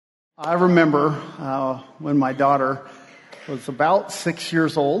I remember when my daughter was about 6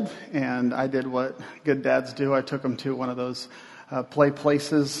 years old, and I did what good dads do. I took them to one of those play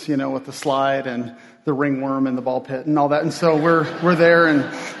places, with the slide and the ringworm and the ball pit and all that. And so we're there and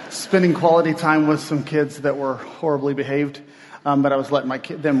spending quality time with some kids that were horribly behaved. But I was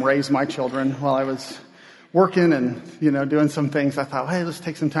letting them raise my children while I was working and, doing some things. I thought, hey, let's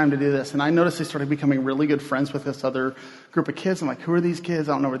take some time to do this. And I noticed they started becoming really good friends with this other group of kids. I'm like, who are these kids?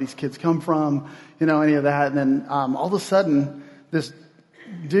 I don't know where these kids come from, any of that. And then all of a sudden, this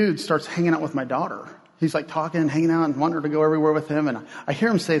dude starts hanging out with my daughter. He's like talking, hanging out, and wanting her to go everywhere with him. And I hear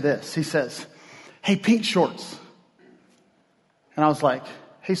him say this. He says, hey, pink shorts. And I was like,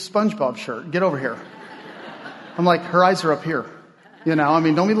 hey, SpongeBob shirt, get over here. I'm like, her eyes are up here.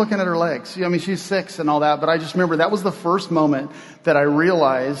 Don't be looking at her legs. She's 6 and all that. But I just remember that was the first moment that I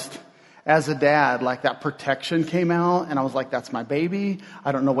realized as a dad, like that protection came out. And I was like, that's my baby.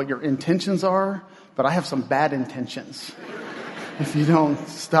 I don't know what your intentions are, but I have some bad intentions. If you don't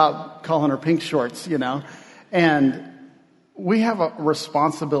stop calling her pink shorts, And we have a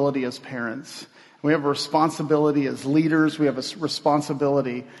responsibility as parents. We have a responsibility as leaders. We have a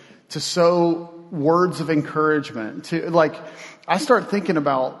responsibility to sow words of encouragement. I start thinking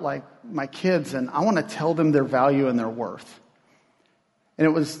about my kids, and I want to tell them their value and their worth. And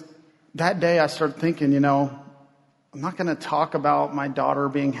it was that day I started thinking, I'm not going to talk about my daughter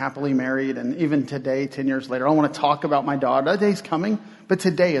being happily married. And even today, 10 years later, I don't want to talk about my daughter. That day's coming, but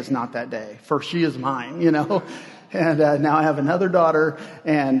today is not that day, for she is mine, And now I have another daughter,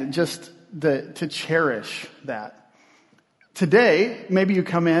 and just to cherish that. Today, maybe you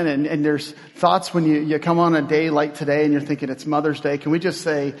come in and there's thoughts when you come on a day like today and you're thinking it's Mother's Day. Can we just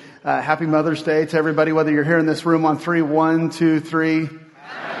say Happy Mother's Day to everybody, whether you're here in this room on 3, 1, 2, 3.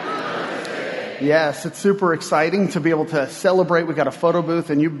 Happy Mother's Day. Yes, it's super exciting to be able to celebrate. We got a photo booth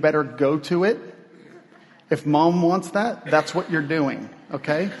and you better go to it. If mom wants that, that's what you're doing,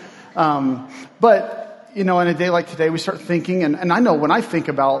 okay? But, in a day like today, we start thinking, and I know when I think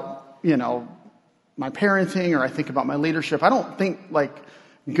about, my parenting, or I think about my leadership, I don't think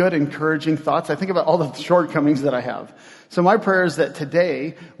good, encouraging thoughts. I think about all the shortcomings that I have. So my prayer is that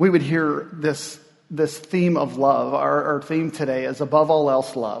today we would hear this theme of love. Our theme today is above all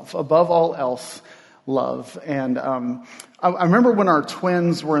else, love. Above all else, love. And I remember when our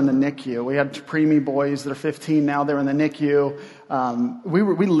twins were in the NICU. We had preemie boys. They're 15 now. They're in the NICU.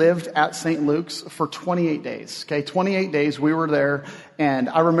 We lived at St. Luke's for 28 days. Okay, 28 days we were there. And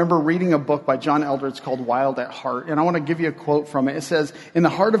I remember reading a book by John Eldredge called Wild at Heart. And I want to give you a quote from it. It says, in the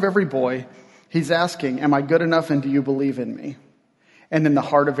heart of every boy, he's asking, am I good enough and do you believe in me? And in the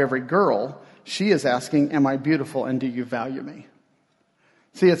heart of every girl, she is asking, am I beautiful and do you value me?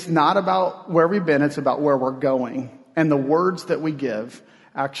 See, it's not about where we've been, it's about where we're going. And the words that we give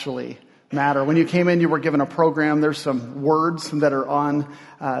actually matter. When you came in, you were given a program. There's some words that are on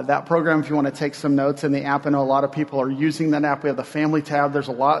that program if you want to take some notes in the app. I know a lot of people are using that app. We have the family tab. There's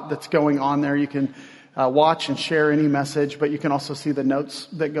a lot that's going on there. You can watch and share any message, but you can also see the notes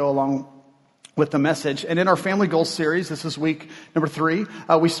that go along with the message. And in our Family Goals series, this is week number 3,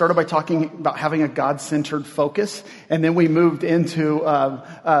 we started by talking about having a God-centered focus. And then we moved into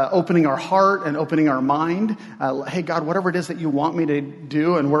opening our heart and opening our mind. Hey, God, whatever it is that you want me to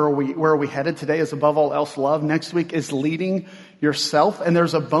do and where are we headed? Today is above all else love. Next week is leading yourself. And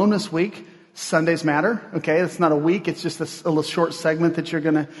there's a bonus week, Sundays Matter. Okay, it's not a week. It's just a little short segment that you're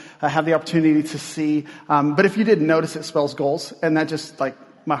going to have the opportunity to see. But if you didn't notice, it spells goals. And that just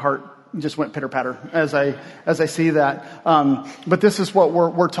my heart just went pitter patter as I see that. But this is what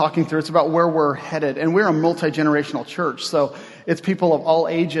we're talking through. It's about where we're headed, and we're a multi-generational church. So it's people of all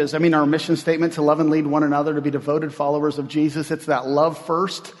ages. Our mission statement to love and lead one another, to be devoted followers of Jesus. It's that love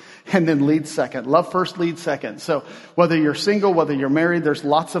first and then lead second. Love first, lead second. So whether you're single, whether you're married, there's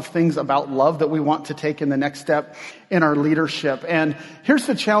lots of things about love that we want to take in the next step in our leadership. And here's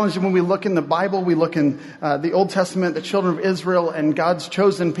the challenge. When we look in the Bible, we look in the Old Testament, the children of Israel and God's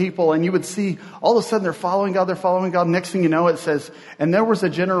chosen people, and you would see all of a sudden they're following God. Next thing you know, it says, and there was a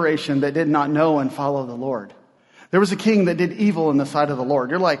generation that did not know and follow the Lord. There was a king that did evil in the sight of the Lord.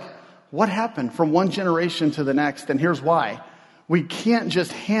 You're like, what happened from one generation to the next? And here's why. We can't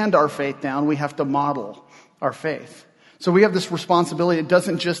just hand our faith down. We have to model our faith. So we have this responsibility. It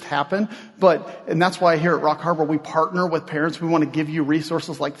doesn't just happen, and that's why here at Rock Harbor, we partner with parents. We want to give you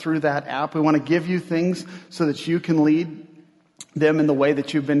resources like through that app. We want to give you things so that you can lead them in the way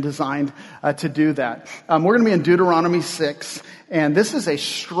that you've been designed to do that. We're going to be in Deuteronomy 6, and this is a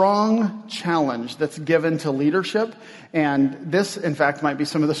strong challenge that's given to leadership. And this, in fact, might be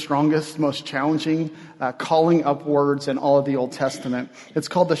some of the strongest, most challenging calling up words in all of the Old Testament. It's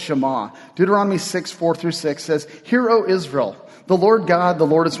called the Shema. Deuteronomy 6, 4-6 says, "Hear, O Israel, the Lord God, the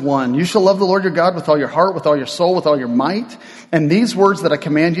Lord is one. You shall love the Lord your God with all your heart, with all your soul, with all your might. And these words that I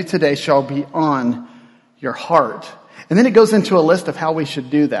command you today shall be on your heart." And then it goes into a list of how we should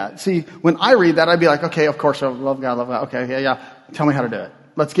do that. See, when I read that, I'd be like, okay, of course, I love God, love God. Okay, yeah. Tell me how to do it.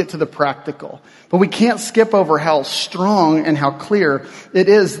 Let's get to the practical. But we can't skip over how strong and how clear it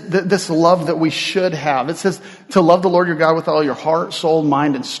is this love that we should have. It says to love the Lord your God with all your heart, soul,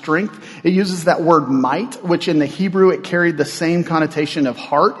 mind, and strength. It uses that word might, which in the Hebrew it carried the same connotation of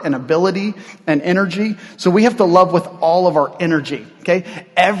heart and ability and energy. So we have to love with all of our energy. Okay?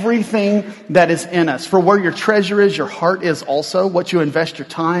 Everything that is in us. For where your treasure is, your heart is also. What you invest your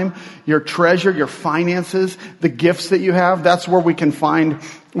time, your treasure, your finances, the gifts that you have, that's where we can find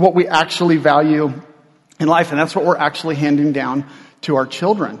what we actually value in life. And that's what we're actually handing down to our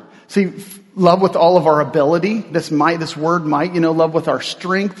children. See, love with all of our ability. This word might, love with our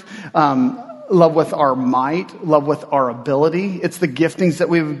strength, love with our might, love with our ability. It's the giftings that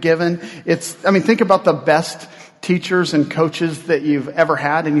we've given. Think about the best teachers and coaches that you've ever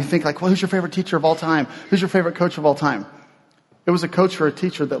had, and you think like, well, who's your favorite teacher of all time? Who's your favorite coach of all time? It was a coach or a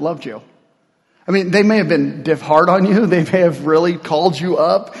teacher that loved you. They may have been hard on you. They may have really called you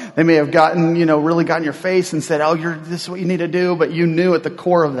up. They may have really gotten in your face and said, oh, this is what you need to do. But you knew at the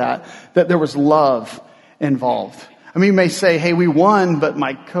core of that there was love involved. You may say, hey, we won, but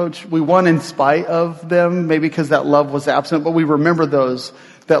my coach, we won in spite of them, maybe because that love was absent. But we remember those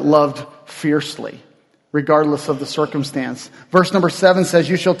that loved fiercely, regardless of the circumstance. Verse number 7 says,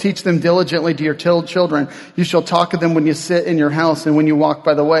 you shall teach them diligently to your children. You shall talk of them when you sit in your house and when you walk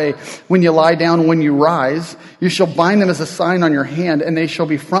by the way, when you lie down, when you rise. You shall bind them as a sign on your hand, and they shall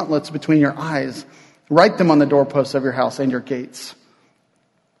be frontlets between your eyes. Write them on the doorposts of your house and your gates.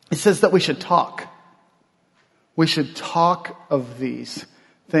 It says that we should talk. We should talk of these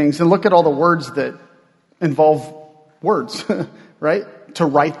things. And look at all the words that involve words, right? To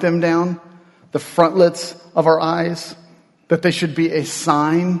write them down. The frontlets of our eyes, that they should be a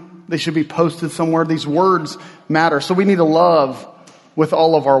sign. They should be posted somewhere. These words matter. So we need to love with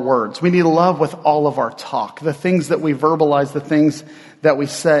all of our words. We need to love with all of our talk. The things that we verbalize, the things that we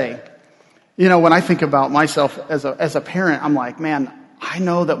say. When I think about myself as a parent, I'm like, man, I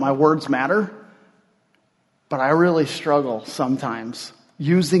know that my words matter, but I really struggle sometimes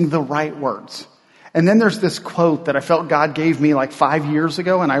using the right words. And then there's this quote that I felt God gave me like 5 years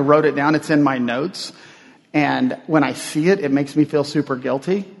ago, and I wrote it down. It's in my notes. And when I see it, it makes me feel super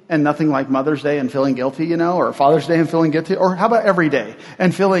guilty. And nothing like Mother's Day and feeling guilty, or Father's Day and feeling guilty, or how about every day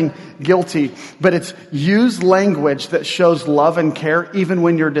and feeling guilty? But it's use language that shows love and care even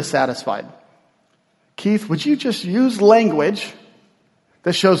when you're dissatisfied. Keith, would you just use language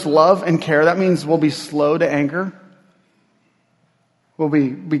that shows love and care? That means we'll be slow to anger. We'll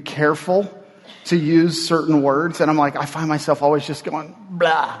be careful to use certain words. And I find myself always just going,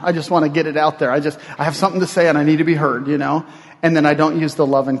 blah. I just want to get it out there. I have something to say and I need to be heard, And then I don't use the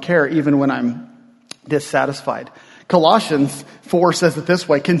love and care even when I'm dissatisfied. Colossians 4 says it this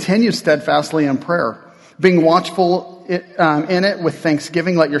way, continue steadfastly in prayer, being watchful in it with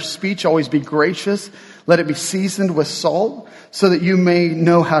thanksgiving. Let your speech always be gracious. Let it be seasoned with salt so that you may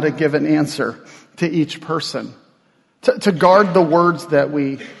know how to give an answer to each person. To guard the words that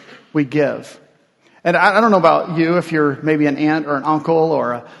we give. And I don't know about you, if you're maybe an aunt or an uncle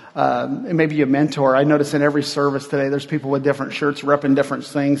or maybe a mentor. I notice in every service today, there's people with different shirts repping different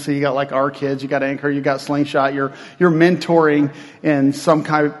things. So you got like Our Kids, you got Anchor, you got Slingshot. You're mentoring in some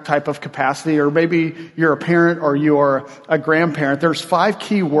type of capacity, or maybe you're a parent or you're a grandparent. There's 5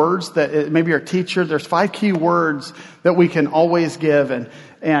 key words that maybe you're a teacher. There's 5 key words that we can always give,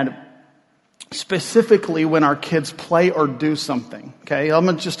 and specifically when our kids play or do something. Okay, I'm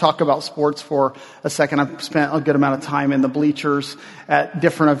going to just talk about sports for a second. I've spent a good amount of time in the bleachers at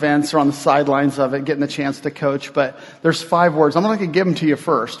different events or on the sidelines of it, getting the chance to coach. But there's 5 words. I'm not going to give them to you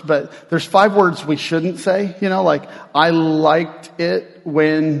first, but there's 5 words we shouldn't say. Like, I liked it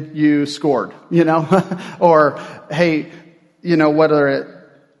when you scored, or, hey, what are it?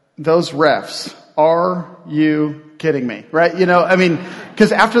 Those refs, are you kidding me, right?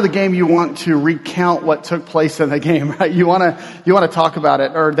 Because after the game, you want to recount what took place in the game, right? You want to talk about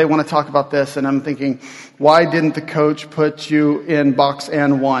it, or they want to talk about this. And I'm thinking, why didn't the coach put you in box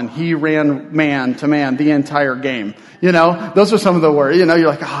N1? He ran man to man the entire game. Those are some of the words. You're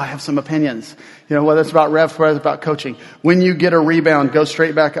like, I have some opinions. Whether it's about refs, whether it's about coaching. When you get a rebound, go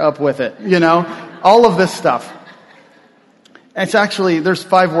straight back up with it. All of this stuff. It's actually, there's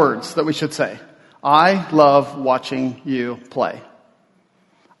 5 words that we should say. I love watching you play.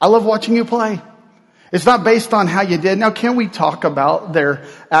 I love watching you play. It's not based on how you did. Now, can we talk about their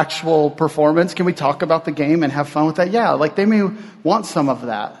actual performance? Can we talk about the game and have fun with that? Yeah, they may want some of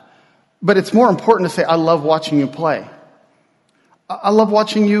that. But it's more important to say, I love watching you play. I love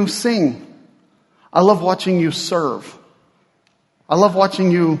watching you sing. I love watching you serve. I love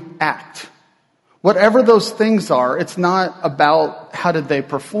watching you act. Whatever those things are, it's not about how did they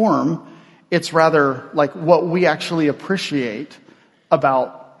perform. It's rather what we actually appreciate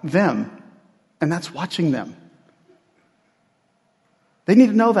about them. And that's watching them. They need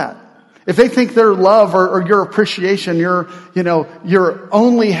to know that. If they think their love or your appreciation, you're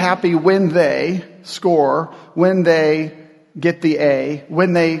only happy when they score, when they get the A,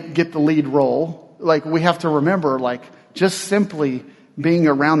 when they get the lead role. We have to remember, just simply being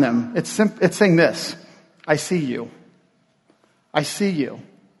around them. It's saying this: I see you. I see you.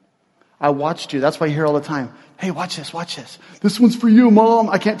 I watched you. That's why you hear all the time, hey, watch this, watch this. This one's for you, Mom.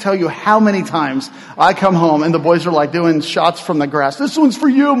 I can't tell you how many times I come home and the boys are doing shots from the grass. This one's for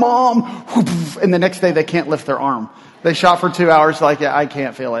you, Mom. And the next day they can't lift their arm. They shot for 2 hours yeah, I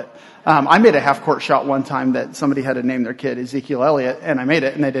can't feel it. I made a half-court shot one time that somebody had to name their kid Ezekiel Elliott, and I made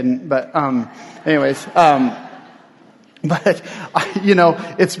it and they didn't. But anyways,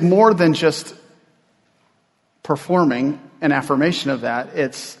 it's more than just performing an affirmation of that.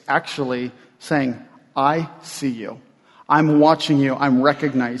 It's actually saying, I see you. I'm watching you. I'm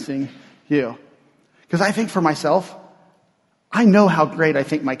recognizing you. Because I think for myself, I know how great I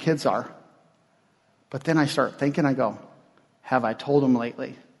think my kids are. But then I start thinking, I go, have I told them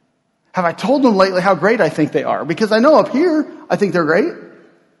lately? Have I told them lately how great I think they are? Because I know up here, I think they're great.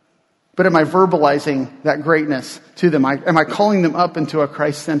 But am I verbalizing that greatness to them? Am I calling them up into a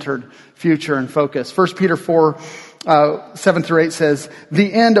Christ-centered future and focus? 1 Peter 4, 7-8 says,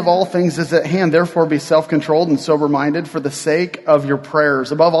 the end of all things is at hand. Therefore be self-controlled and sober-minded for the sake of your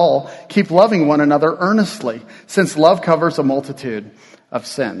prayers. Above all, keep loving one another earnestly, since love covers a multitude of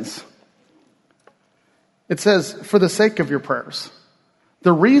sins. It says, for the sake of your prayers.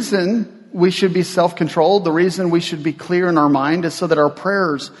 The reason we should be self-controlled, the reason we should be clear in our mind is so that our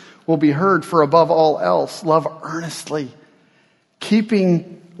prayers will be heard. For above all else, love earnestly. Keep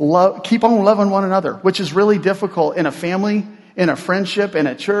on loving one another, which is really difficult in a family, in a friendship, in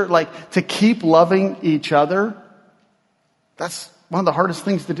a church. To keep loving each other, that's one of the hardest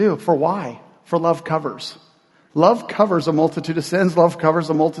things to do. For why? For love covers. Love covers a multitude of sins. Love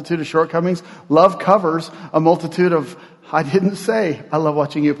covers a multitude of shortcomings. Love covers a multitude of, I didn't say, I love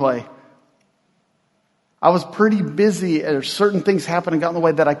watching you play. I was pretty busy, or certain things happened and got in the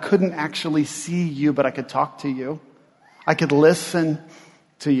way that I couldn't actually see you, but I could talk to you. I could listen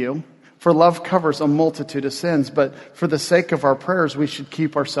to you. For love covers a multitude of sins, but for the sake of our prayers, we should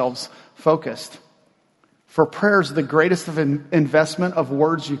keep ourselves focused. For prayer is the greatest of investment of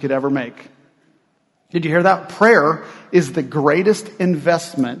words you could ever make. Did you hear that? Prayer is the greatest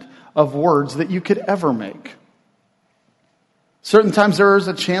investment of words that you could ever make. Certain times there is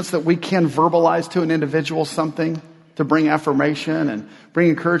a chance that we can verbalize to an individual something to bring affirmation and bring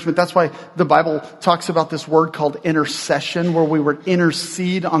encouragement. That's why the Bible talks about this word called intercession, where we would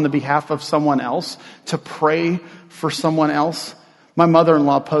intercede on the behalf of someone else, to pray for someone else. My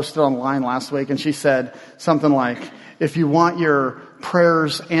mother-in-law posted online last week and she said something like, if you want your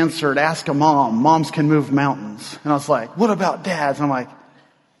prayers answered, ask a mom. Moms can move mountains. And I was like, what about dads? And I'm like,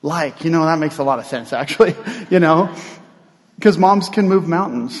 that makes a lot of sense actually, because moms can move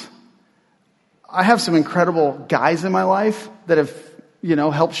mountains. I have some incredible guys in my life that have,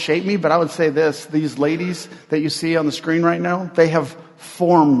 helped shape me. But I would say this, these ladies that you see on the screen right now, they have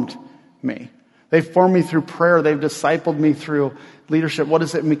formed me. They've formed me through prayer. They've discipled me through leadership. What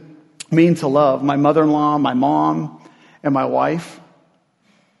does it mean to love? My mother-in-law, my mom, and my wife.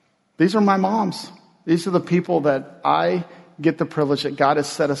 These are my moms. These are the people that I get the privilege that God has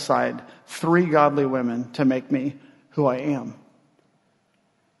set aside, 3 godly women to make me who I am.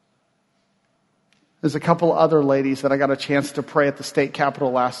 There's a couple other ladies that I got a chance to pray at the state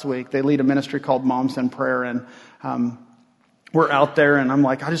capitol last week. They lead a ministry called Moms in Prayer. And we're out there, and I'm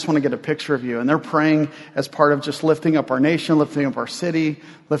like, I just want to get a picture of you. And they're praying as part of just lifting up our nation, lifting up our city,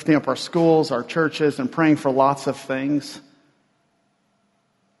 lifting up our schools, our churches, and praying for lots of things.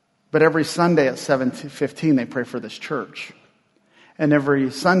 But every Sunday at 7:15, they pray for this church. And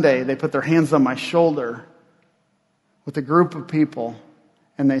every Sunday, they put their hands on my shoulder with a group of people,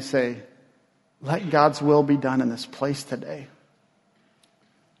 and they say, let God's will be done in this place today.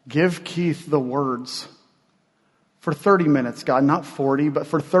 Give Keith the words. For 30 minutes, God, not 40, but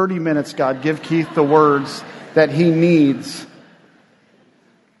for 30 minutes, God, give Keith the words that he needs.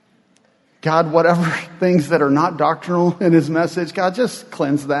 God, whatever things that are not doctrinal in his message, God, just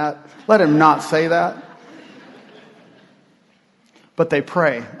cleanse that. Let him not say that. But they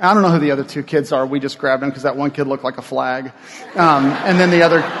pray. I don't know who the other two kids are. We just grabbed them because that one kid looked like a flag. And then the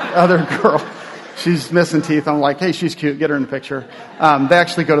other girl, she's missing teeth. I'm like, hey, she's cute. Get her in the picture. They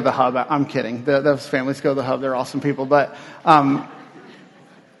actually go to the hub. I'm kidding. Those families go to the hub. They're awesome people. But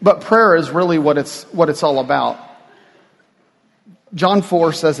prayer is really what it's all about. John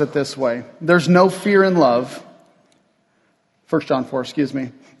 4 says it this way. There's no fear in love. 1 John 4, excuse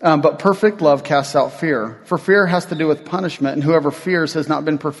me. But perfect love casts out fear. For fear has to do with punishment, and whoever fears has not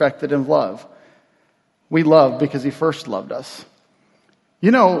been perfected in love. We love because he first loved us.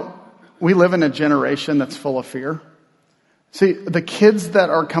 You know, we live in a generation that's full of fear. See, the kids that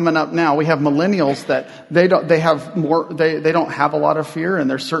are coming up now, we have millennials that they don't have a lot of fear, and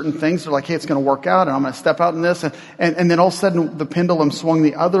there's certain things they're like, hey, it's going to work out, and I'm going to step out in this, and then all of a sudden the pendulum swung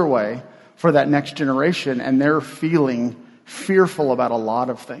the other way for that next generation, and they're feeling fearful about a lot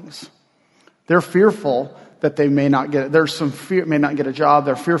of things. They're fearful that they may not get it. There's some fear, may not get a job.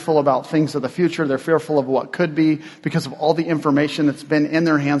 They're fearful about things of the future. They're fearful of what could be because of all the information that's been in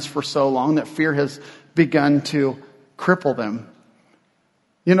their hands for so long that fear has begun to cripple them.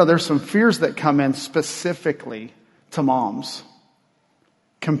 You know, there's some fears that come in specifically to moms.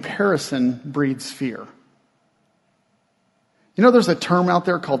 Comparison breeds fear. You know, there's a term out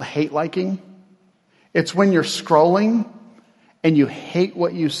there called hate liking. It's when you're scrolling and you hate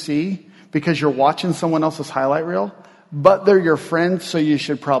what you see because you're watching someone else's highlight reel, but they're your friend, so you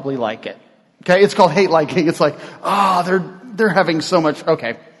should probably like it. Okay, it's called hate liking. It's like, they're having so much.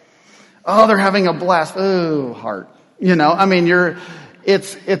 Okay, they're having a blast. Oh, heart. You know, I mean,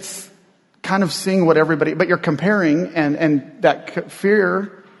 it's kind of seeing what everybody, but you're comparing, and that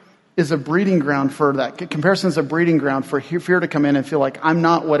fear is a breeding ground for that. Comparison is a breeding ground for fear to come in and feel like I'm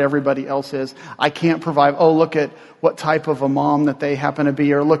not what everybody else is. I can't provide. Oh, look at what type of a mom that they happen to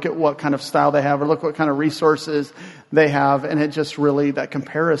be, or look at what kind of style they have, or look what kind of resources they have. And it just really, that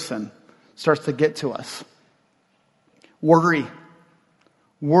comparison starts to get to us. Worry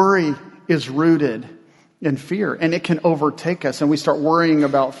is rooted in fear, and it can overtake us, and we start worrying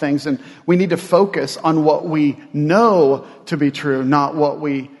about things, and we need to focus on what we know to be true, not what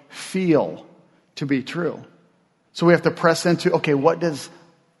we feel to be true. So we have to press into, okay, what does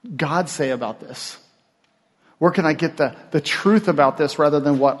God say about this? Where can I get the truth about this rather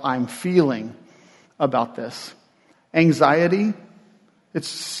than what I'm feeling about this? Anxiety, it's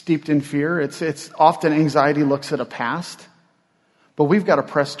steeped in fear. It's often anxiety looks at a past, but we've got to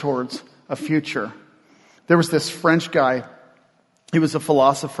press towards a future. There was this French guy. He was a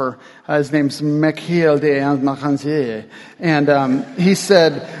philosopher. His name's Michel de Montpensier. And he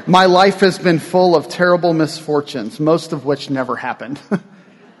said, my life has been full of terrible misfortunes, most of which never happened.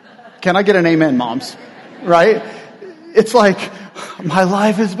 Can I get an amen, moms? Right? It's like, my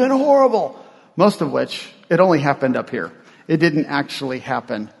life has been horrible, most of which it only happened up here. It didn't actually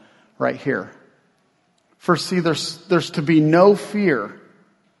happen right here. First, see, there's to be no fear,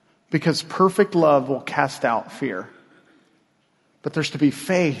 because perfect love will cast out fear. But there's to be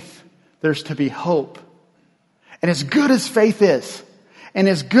faith. There's to be hope. And as good as faith is, and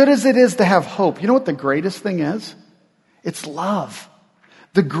as good as it is to have hope, you know what the greatest thing is? It's love.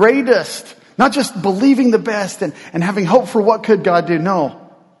 The greatest, not just believing the best and having hope for what could God do. No,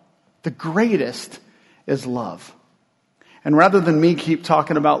 the greatest is love. And rather than me keep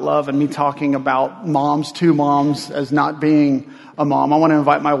talking about love and me talking about moms, two moms as not being a mom, I want to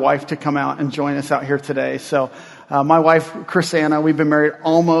invite my wife to come out and join us out here today. So my wife, Chris Anna, we've been married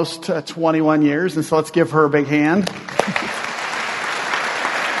almost 21 years. And so let's give her a big hand.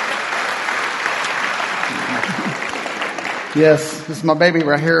 Yes, this is my baby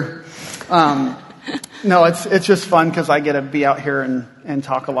right here. No, it's just fun because I get to be out here and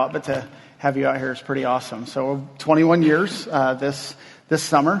talk a lot, but to have you out here is pretty awesome. So 21 years this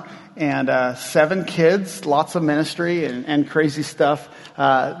summer, and 7 kids, lots of ministry and crazy stuff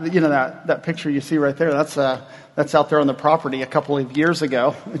that picture you see right there, that's out there on the property a couple of years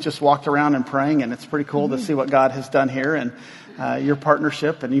ago. We just walked around and praying, and it's pretty cool to see what God has done here and your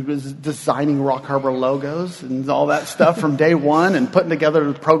partnership. And he was designing Rock Harbor logos and all that stuff from day one and putting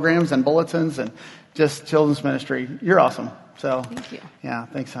together programs and bulletins and just children's ministry. You're awesome. So, thank you. Yeah,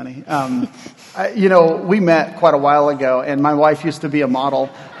 thanks, honey. We met quite a while ago, and my wife used to be a model.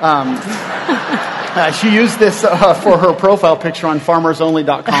 She used this for her profile picture on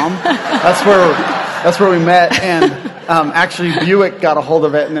FarmersOnly.com. That's where we met, and actually Buick got a hold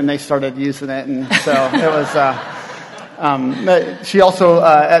of it, and then they started using it, and so it was. She also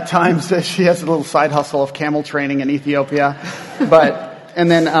at times she has a little side hustle of camel training in Ethiopia,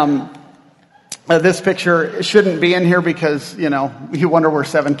 this picture shouldn't be in here because, you wonder where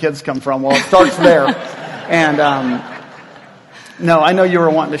 7 kids come from. Well, it starts there. And, no, I know you were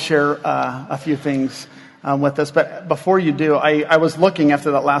wanting to share a few things with us, but before you do, I was looking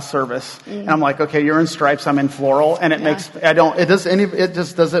after that last service, and I'm like, okay, you're in stripes, I'm in floral, and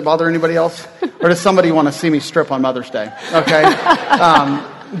does it bother anybody else? Or does somebody want to see me strip on Mother's Day? Okay.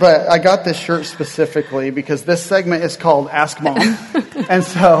 But I got this shirt specifically because this segment is called Ask Mom. And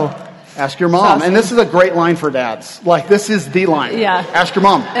so, ask your mom. Awesome. And this is a great line for dads. Like, this is the line. Yeah. Ask your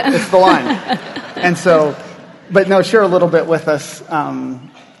mom. It's the line. And so, but no, share a little bit with us.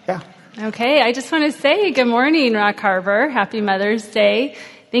 Okay, I just want to say good morning, Rock Harbor. Happy Mother's Day.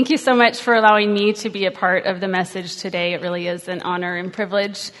 Thank you so much for allowing me to be a part of the message today. It really is an honor and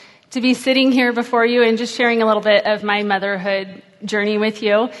privilege to be sitting here before you and just sharing a little bit of my motherhood journey with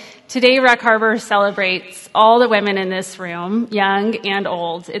you. Today, Rock Harbor celebrates all the women in this room, young and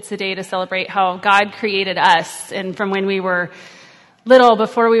old. It's a day to celebrate how God created us. And from when we were little,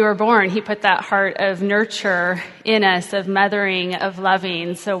 before we were born, he put that heart of nurture in us, of mothering, of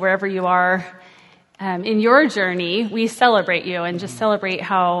loving. So wherever you are in your journey, we celebrate you and just celebrate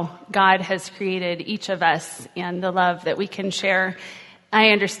how God has created each of us and the love that we can share.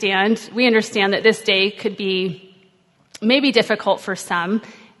 We understand that this day could be maybe difficult for some.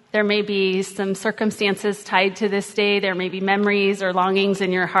 There may be some circumstances tied to this day. There may be memories or longings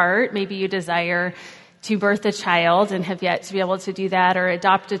in your heart. Maybe you desire to birth a child and have yet to be able to do that, or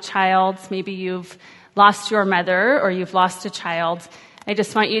adopt a child. Maybe you've lost your mother or you've lost a child. I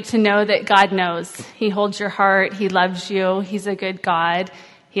just want you to know that God knows. He holds your heart. He loves you. He's a good God.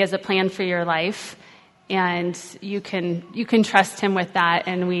 He has a plan for your life. And you can trust him with that.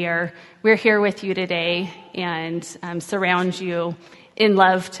 And we're here with you today and surround you in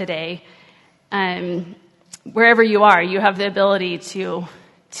love today. Wherever you are, you have the ability to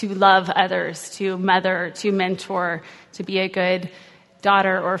love others, to mother, to mentor, to be a good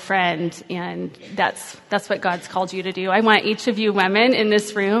daughter or friend. And that's what God's called you to do. I want each of you women in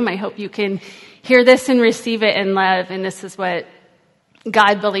this room, I hope you can hear this and receive it in love. And this is what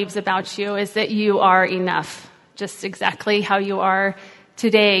God believes about you, is that you are enough. Just exactly how you are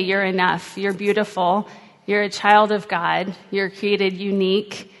today, you're enough. You're beautiful. You're a child of God. You're created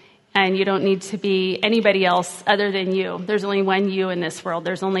unique, and you don't need to be anybody else other than you. There's only one you in this world.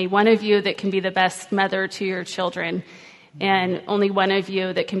 There's only one of you that can be the best mother to your children, and only one of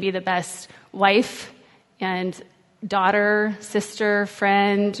you that can be the best wife and daughter, sister,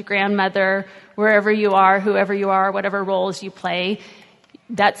 friend, grandmother, wherever you are, whoever you are, whatever roles you play.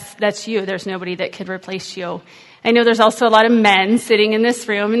 That's you. There's nobody that could replace you. I know there's also a lot of men sitting in this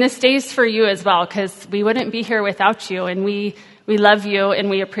room, and this day's for you as well, because we wouldn't be here without you, and we love you and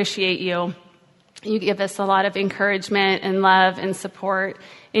we appreciate you. You give us a lot of encouragement and love and support,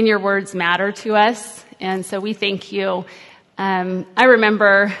 and your words matter to us, and so we thank you. I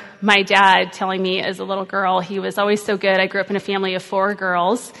remember my dad telling me as a little girl, he was always so good. I grew up in a family of 4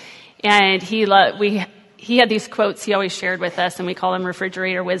 girls, and he had these quotes he always shared with us, and we call them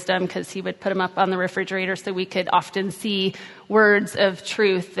refrigerator wisdom because he would put them up on the refrigerator so we could often see words of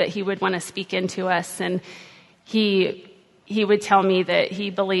truth that he would want to speak into us. And he would tell me that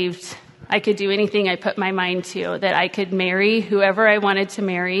he believed I could do anything I put my mind to, that I could marry whoever I wanted to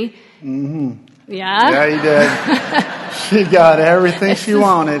marry. Mm-hmm. Yeah? Yeah, he did. She got everything she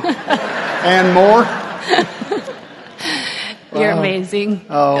wanted and more. You're amazing.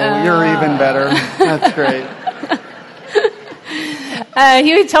 Oh, you're even better. That's great.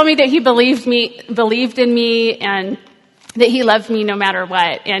 He would tell me that he believed in me, and that he loved me no matter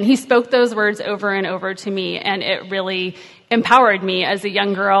what. And he spoke those words over and over to me, and it really empowered me as a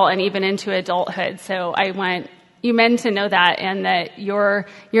young girl and even into adulthood. So I want you men to know that, and that you're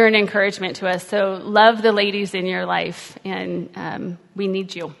an encouragement to us. So love the ladies in your life, and we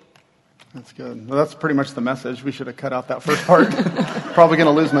need you. That's good. Well, that's pretty much the message. We should have cut out that first part. Probably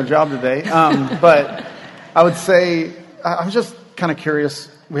going to lose my job today. But I would say, I was just kind of curious.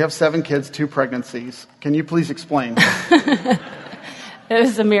 We have 7 kids, 2 pregnancies. Can you please explain? It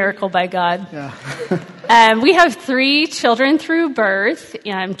was a miracle by God. Yeah. We have 3 children through birth.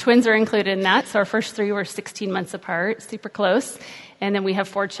 Twins are included in that. So our first 3 were 16 months apart, super close. And then we have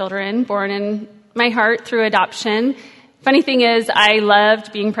 4 children born in my heart through adoption. Funny thing is, I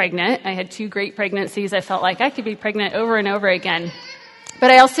loved being pregnant. I had 2 great pregnancies. I felt like I could be pregnant over and over again. But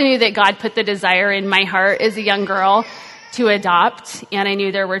I also knew that God put the desire in my heart as a young girl to adopt, and I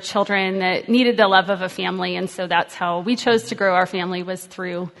knew there were children that needed the love of a family, and so that's how we chose to grow our family, was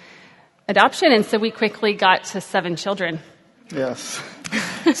through adoption, and so we quickly got to 7 children. Yes.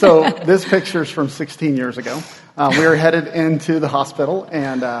 So this picture's from 16 years ago. We were headed into the hospital,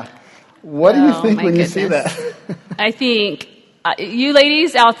 and what do you think when you see that? I think you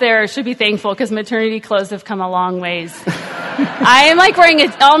ladies out there should be thankful because maternity clothes have come a long ways. I am like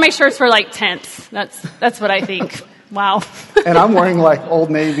wearing all my shirts were like tents. That's what I think. Wow. And I'm wearing like Old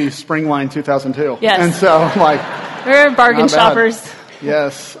Navy Springline 2002. Yes. And so like... We're bargain shoppers.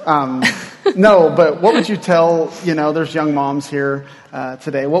 Yes. No, but what would you tell, there's young moms here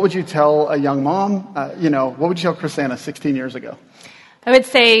today. What would you tell a young mom? What would you tell Chrisanna 16 years ago? I would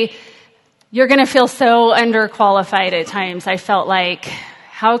say you're going to feel so underqualified at times. I felt like,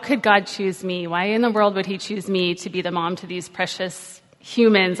 how could God choose me? Why in the world would he choose me to be the mom to these precious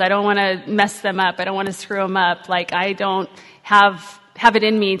humans? I don't want to mess them up. I don't want to screw them up. Like, I don't have it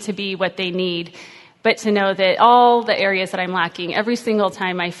in me to be what they need. But to know that all the areas that I'm lacking, every single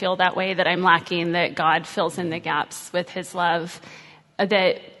time I feel that way that I'm lacking, that God fills in the gaps with his love,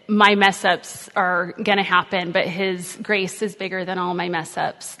 that my mess ups are going to happen, but his grace is bigger than all my mess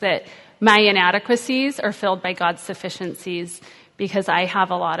ups, that my inadequacies are filled by God's sufficiencies, because I have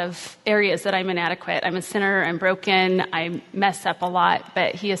a lot of areas that I'm inadequate. I'm a sinner, I'm broken, I mess up a lot,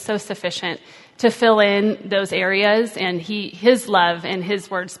 but he is so sufficient to fill in those areas, and his love and his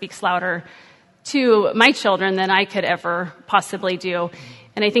word speaks louder to my children than I could ever possibly do.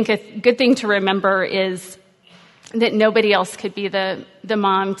 And I think a good thing to remember is that nobody else could be the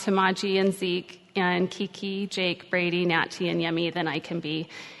mom to Maji and Zeke and Kiki, Jake, Brady, Natty, and Yemi than I can be.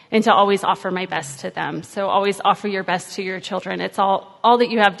 And to always offer my best to them. So always offer your best to your children. It's all that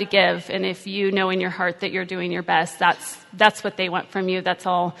you have to give. And if you know in your heart that you're doing your best, that's what they want from you. That's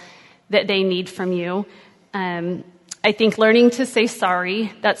all that they need from you. I think learning to say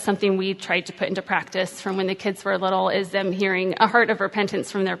sorry, that's something we tried to put into practice from when the kids were little, is them hearing a heart of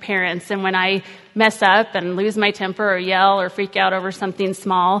repentance from their parents. And when I mess up and lose my temper or yell or freak out over something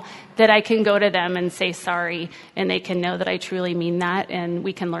small, that I can go to them and say sorry, and they can know that I truly mean that, and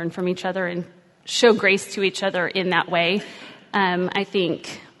we can learn from each other and show grace to each other in that way. I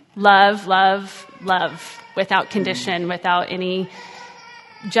think love without condition, without any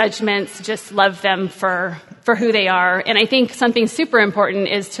judgments, just love them for who they are. And I think something super important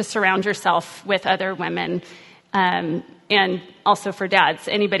is to surround yourself with other women, and also for dads,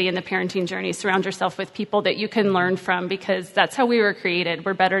 anybody in the parenting journey, surround yourself with people that you can learn from, because that's how we were created.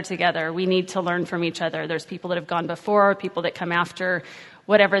 We're better together. We need to learn from each other. There's people that have gone before, people that come after.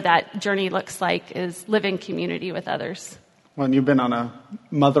 Whatever that journey looks like, is live in community with others. Well, you've been on a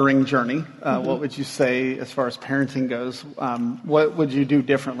mothering journey. What would you say as far as parenting goes? What would you do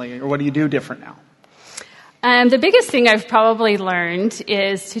differently, or what do you do different now? The biggest thing I've probably learned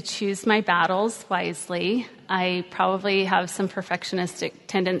is to choose my battles wisely. I probably have some perfectionistic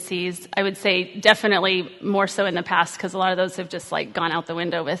tendencies. I would say definitely more so in the past, because a lot of those have just gone out the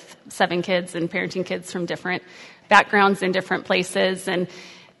window with 7 kids and parenting kids from different backgrounds in different places. And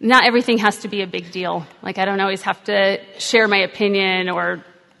not everything has to be a big deal. I don't always have to share my opinion or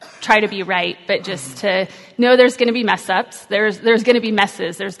try to be right, but just to know there's going to be mess ups. There's going to be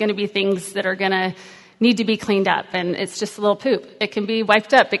messes. There's going to be things that are going to need to be cleaned up, and it's just a little poop. It can be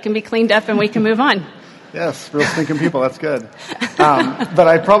wiped up. It can be cleaned up, and we can move on. Yes, real thinking people. That's good. But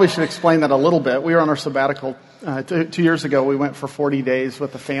I probably should explain that a little bit. We were on our sabbatical 2 years ago. We went for 40 days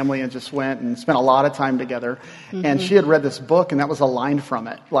with the family and just went and spent a lot of time together. Mm-hmm. And she had read this book, and that was a line from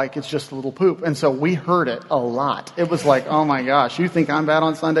it. It's just a little poop. And so we heard it a lot. It was like, oh my gosh, you think I'm bad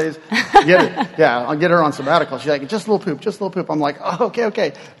on Sundays? Get it? Yeah, I'll get her on sabbatical. She's like, just a little poop, just a little poop. I'm like, oh,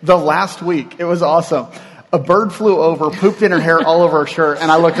 okay. The last week, it was awesome. A bird flew over, pooped in her hair all over her shirt, and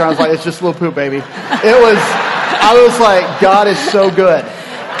I looked around and was like, it's just a little poop, baby. I was like, God is so good.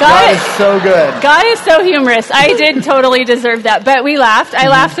 God is so good. God is so humorous. I did totally deserve that, but we laughed. I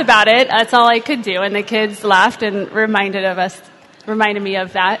laughed about it. That's all I could do, and the kids laughed and reminded me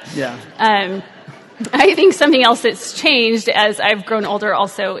of that. Yeah. I think something else that's changed as I've grown older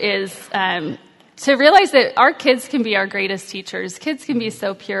also is to realize that our kids can be our greatest teachers. Kids can be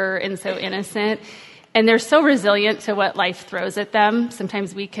so pure and so innocent. And they're so resilient to what life throws at them.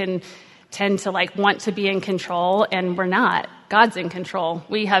 Sometimes we can tend to want to be in control, and we're not. God's in control.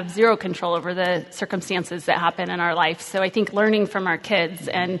 We have zero control over the circumstances that happen in our life. So I think learning from our kids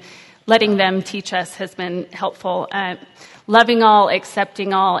and letting them teach us has been helpful. Loving all,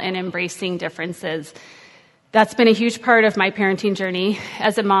 accepting all, and embracing differences. That's been a huge part of my parenting journey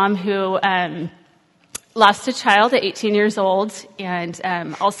as a mom who lost a child at 18 years old, and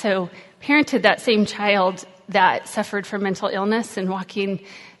also parented that same child that suffered from mental illness, and walking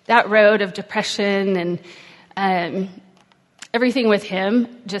that road of depression and everything with him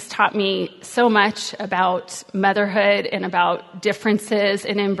just taught me so much about motherhood and about differences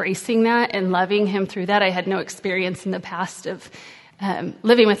and embracing that and loving him through that. I had no experience in the past of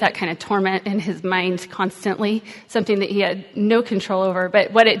living with that kind of torment in his mind constantly, something that he had no control over.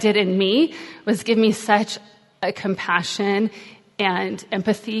 But what it did in me was give me such a compassion and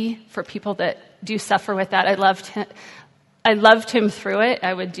empathy for people that do suffer with that. I loved him through it.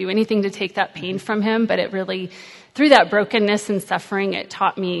 I would do anything to take that pain from him, but it really, through that brokenness and suffering, it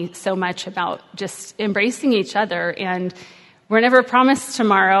taught me so much about just embracing each other. And we're never promised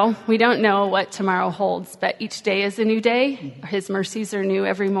tomorrow. We don't know what tomorrow holds, but each day is a new day. His mercies are new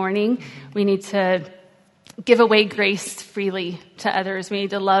every morning. We need to give away grace freely to others. We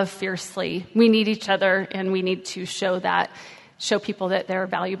need to love fiercely. We need each other, and we need to show people that they're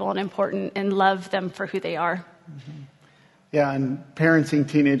valuable and important, and love them for who they are. Mm-hmm. Yeah, and parenting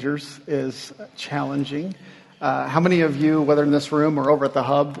teenagers is challenging. How many of you, whether in this room or over at the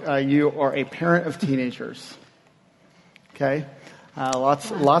hub, you are a parent of teenagers? Okay,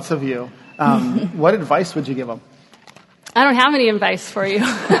 lots of you. What advice would you give them? I don't have any advice for you.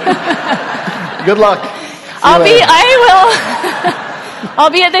 Good luck. I'll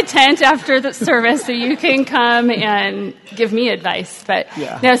be at the tent after the service, so you can come and give me advice. But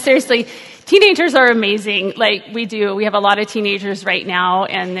No, seriously, teenagers are amazing. We have a lot of teenagers right now,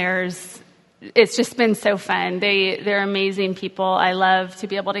 and it's just been so fun. They're amazing people. I love to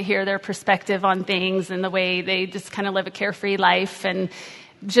be able to hear their perspective on things and the way they just kind of live a carefree life, and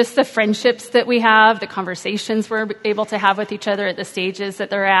just the friendships that we have, the conversations we're able to have with each other at the stages that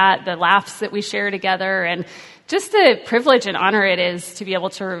they're at, the laughs that we share together, and just the privilege and honor it is to be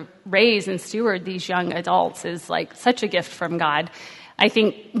able to raise and steward these young adults is such a gift from God. I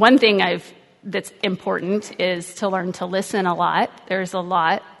think one thing that's important is to learn to listen a lot. There's a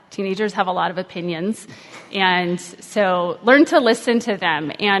lot. Teenagers have a lot of opinions. And so learn to listen to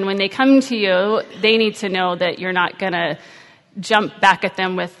them. And when they come to you, they need to know that you're not going to jump back at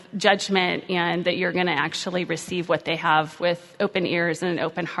them with judgment, and that you're going to actually receive what they have with open ears and an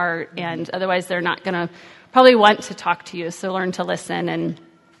open heart. And otherwise, they're not going to probably want to talk to you. So learn to listen, and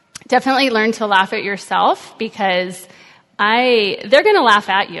definitely learn to laugh at yourself, because they're going to laugh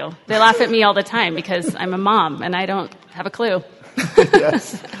at you. They laugh at me all the time because I'm a mom and I don't have a clue.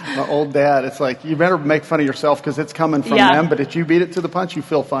 Yes, my old dad. It's you better make fun of yourself because it's coming from them. But if you beat it to the punch, you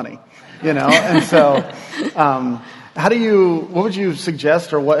feel funny, And so, what would you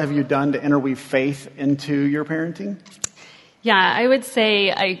suggest, or what have you done to interweave faith into your parenting? Yeah, I would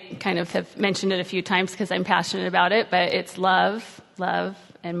say I kind of have mentioned it a few times because I'm passionate about it, but it's love,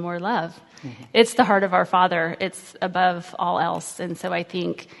 and more love. Mm-hmm. It's the heart of our Father. It's above all else. And so I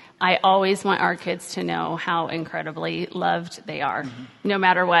think I always want our kids to know how incredibly loved they are, no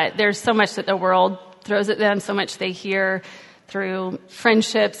matter what. There's so much that the world throws at them, so much they hear through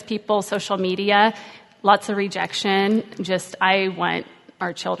friendships, people, social media, lots of rejection. I want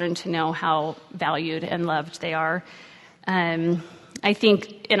our children to know how valued and loved they are. I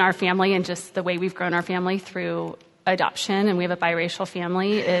think in our family, and just the way we've grown our family through adoption, and we have a biracial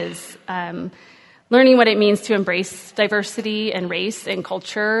family, is learning what it means to embrace diversity and race and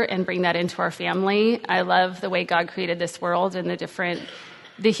culture and bring that into our family. I love the way God created this world and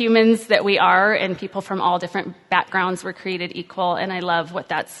the humans that we are, and people from all different backgrounds were created equal. And I love what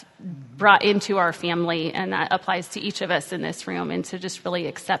that's brought into our family, and that applies to each of us in this room, and to just really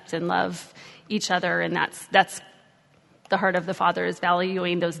accept and love each other. And that's the heart of the Father, is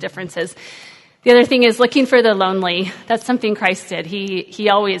valuing those differences. The other thing is looking for the lonely. That's something Christ did. He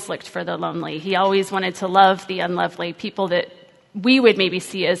always looked for the lonely. He always wanted to love the unlovely, people that we would maybe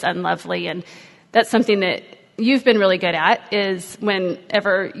see as unlovely. And that's something that you've been really good at, is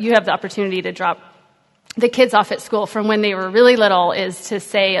whenever you have the opportunity to drop the kids off at school from when they were really little, is to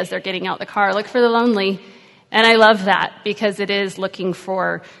say as they're getting out the car, look for the lonely. And I love that, because it is looking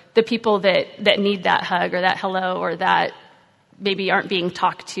for the people that need that hug or that hello, or that maybe aren't being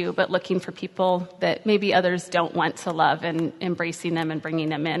talked to, but looking for people that maybe others don't want to love, and embracing them and bringing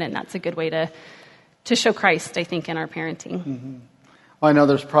them in. And that's a good way to show Christ, I think, in our parenting. Mm-hmm. Well, I know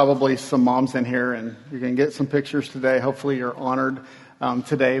there's probably some moms in here, and you're going to get some pictures today. Hopefully you're honored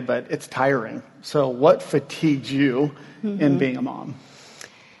today, but it's tiring. So what fatigued you in being a mom?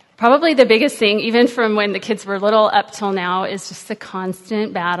 Probably the biggest thing, even from when the kids were little up till now, is just the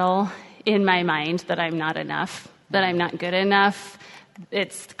constant battle in my mind that I'm not enough, that I'm not good enough.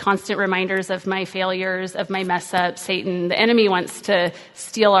 It's constant reminders of my failures, of my mess ups. Satan, the enemy, wants to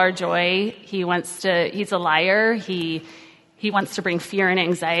steal our joy. He's a liar. He wants to bring fear and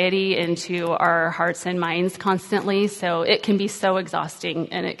anxiety into our hearts and minds constantly. So it can be so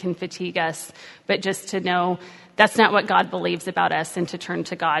exhausting and it can fatigue us. But just to know that's not what God believes about us, and to turn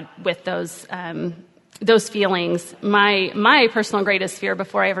to God with those feelings. My personal greatest fear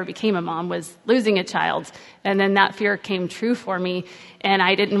before I ever became a mom was losing a child. And then that fear came true for me. And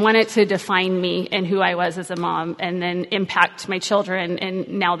I didn't want it to define me and who I was as a mom, and then impact my children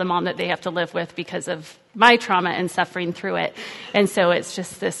and now the mom that they have to live with because of my trauma and suffering through it. And so it's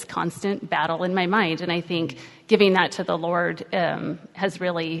just this constant battle in my mind. And I think giving that to the Lord has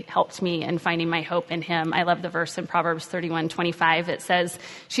really helped me in finding my hope in him. I love the verse in Proverbs 31:25. It says,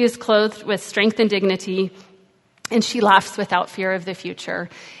 "She is clothed with strength and dignity, and she laughs without fear of the future."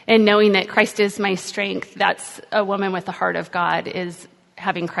 And knowing that Christ is my strength, that's a woman with the heart of God, is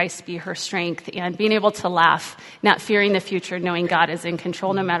having Christ be her strength and being able to laugh, not fearing the future, knowing God is in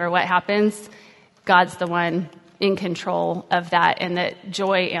control no matter what happens. God's the one in control of that, and that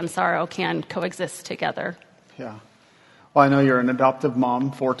joy and sorrow can coexist together. Yeah. Well, I know you're an adoptive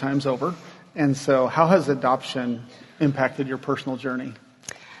mom 4 times over. And so how has adoption impacted your personal journey?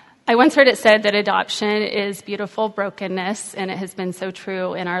 I once heard it said that adoption is beautiful brokenness, and it has been so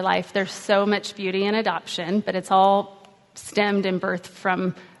true in our life. There's so much beauty in adoption, but it's all stemmed and birthed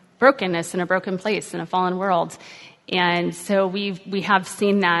from brokenness in a broken place in a fallen world. And so we have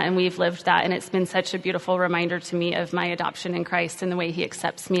seen that, and we've lived that, and it's been such a beautiful reminder to me of my adoption in Christ and the way he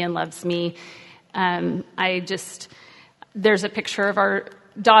accepts me and loves me. There's a picture of our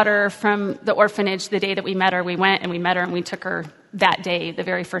daughter from the orphanage the day that we met her. We went and we met her, and we took her that day, the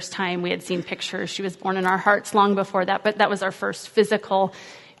very first time. We had seen pictures. She was born in our hearts long before that, but that was our first physical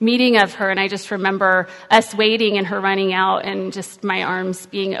meeting of her. And I just remember us waiting and her running out, and just my arms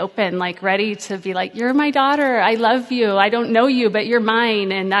being open, like ready to be like, "You're my daughter. I love you. I don't know you, but you're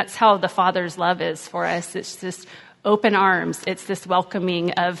mine." And that's how the Father's love is for us. It's this open arms. It's this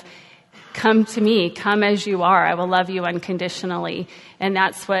welcoming of, "Come to me, come as you are. I will love you unconditionally." And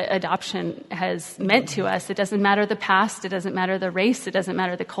that's what adoption has meant to us. It doesn't matter the past. It doesn't matter the race. It doesn't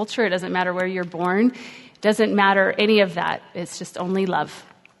matter the culture. It doesn't matter where you're born. It doesn't matter any of that. It's just only love.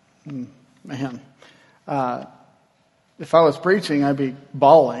 Man, if I was preaching, I'd be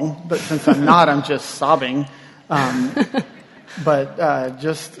bawling, but since I'm not, I'm just sobbing.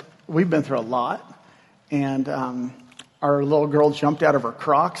 We've been through a lot, and our little girl jumped out of her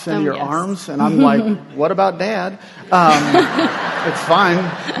Crocs into your arms, and I'm like, "What about Dad?" It's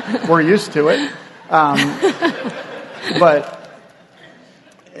fine. We're used to it. But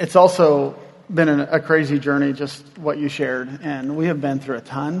it's also been a crazy journey, just what you shared, and we have been through a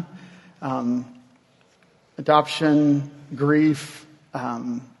ton. Adoption, grief,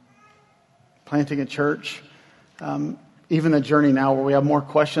 planting a church, even the journey now where we have more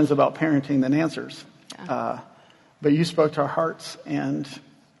questions about parenting than answers. Yeah. But you spoke to our hearts, and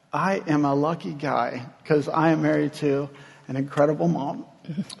I am a lucky guy because I am married to an incredible mom.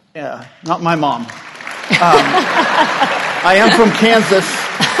 Yeah, not my mom. I am from Kansas,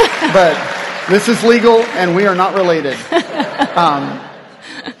 but this is legal, and we are not related.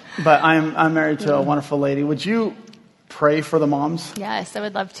 But I'm married to a wonderful lady. Would you pray for the moms? Yes, I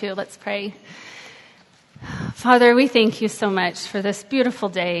would love to. Let's pray. Father, we thank you so much for this beautiful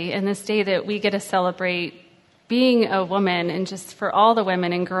day, and this day that we get to celebrate being a woman, and just for all the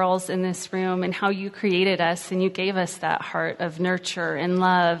women and girls in this room, and how you created us and you gave us that heart of nurture and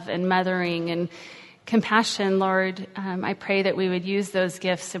love and mothering and compassion. Lord, I pray that we would use those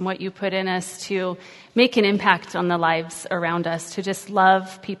gifts and what you put in us to make an impact on the lives around us, to just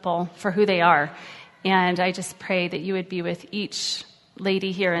love people for who they are. And I just pray that you would be with each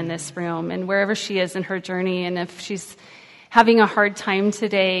lady here in this room and wherever she is in her journey. And if she's having a hard time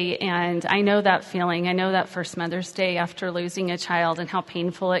today, and I know that feeling, I know that first Mother's Day after losing a child and how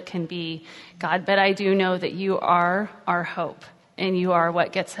painful it can be, God, but I do know that you are our hope, and you are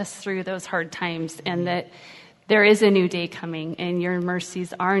what gets us through those hard times, and that there is a new day coming, and your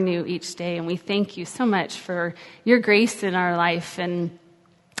mercies are new each day. And we thank you so much for your grace in our life, and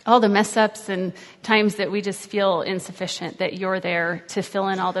all the mess ups and times that we just feel insufficient, that you're there to fill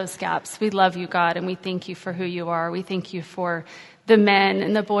in all those gaps. We love you, God, and we thank you for who you are. We thank you for the men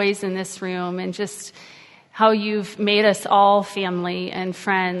and the boys in this room, and just how you've made us all family and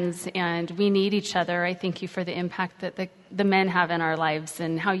friends, and we need each other. I thank you for the impact that the men have in our lives,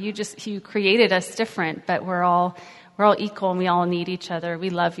 and how you created us different, but we're all equal and we all need each other. We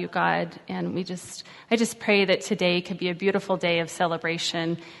love you, God, and I just pray that today could be a beautiful day of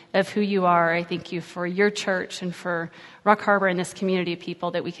celebration of who you are. I thank you for your church and for Rock Harbor and this community of people,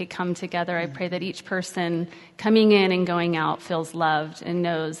 that we could come together. I pray that each person coming in and going out feels loved and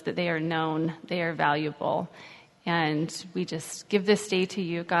knows that they are known, they are valuable. And we just give this day to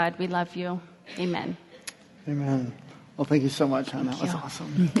you, God. We love you. Amen. Amen. Well, thank you so much, Hannah. That was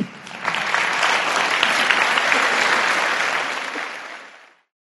awesome.